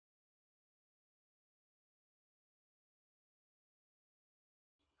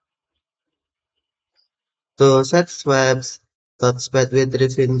To set Swipes Touchpad with three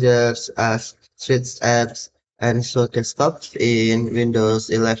fingers as Switch apps and show desktop in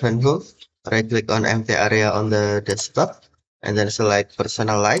Windows 11 Home, right-click on empty area on the desktop and then select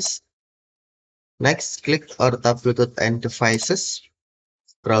Personalize. Next, click or tap Bluetooth and Devices.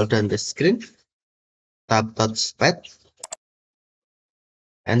 Scroll down the screen, tap Touchpad,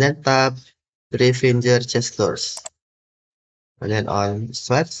 and then tap three finger gestures. And then on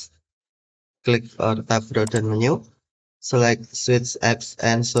Swipes, click or tap drop-down menu, select Switch apps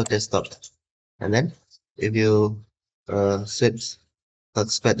and show desktop. And then if you switch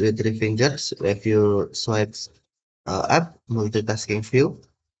touchpad with three fingers, if you swipe up multitasking view,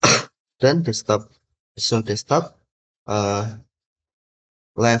 then desktop show desktop, uh,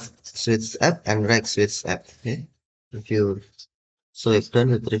 left switch app and right switch app. Okay. If you swipe down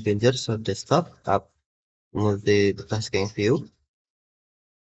with three fingers, so desktop up multitasking view,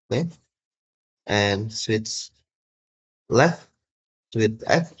 okay, and switch left switch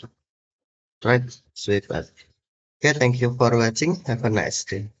app, right swipe app. Okay, thank you for watching. Have a nice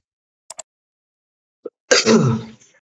day.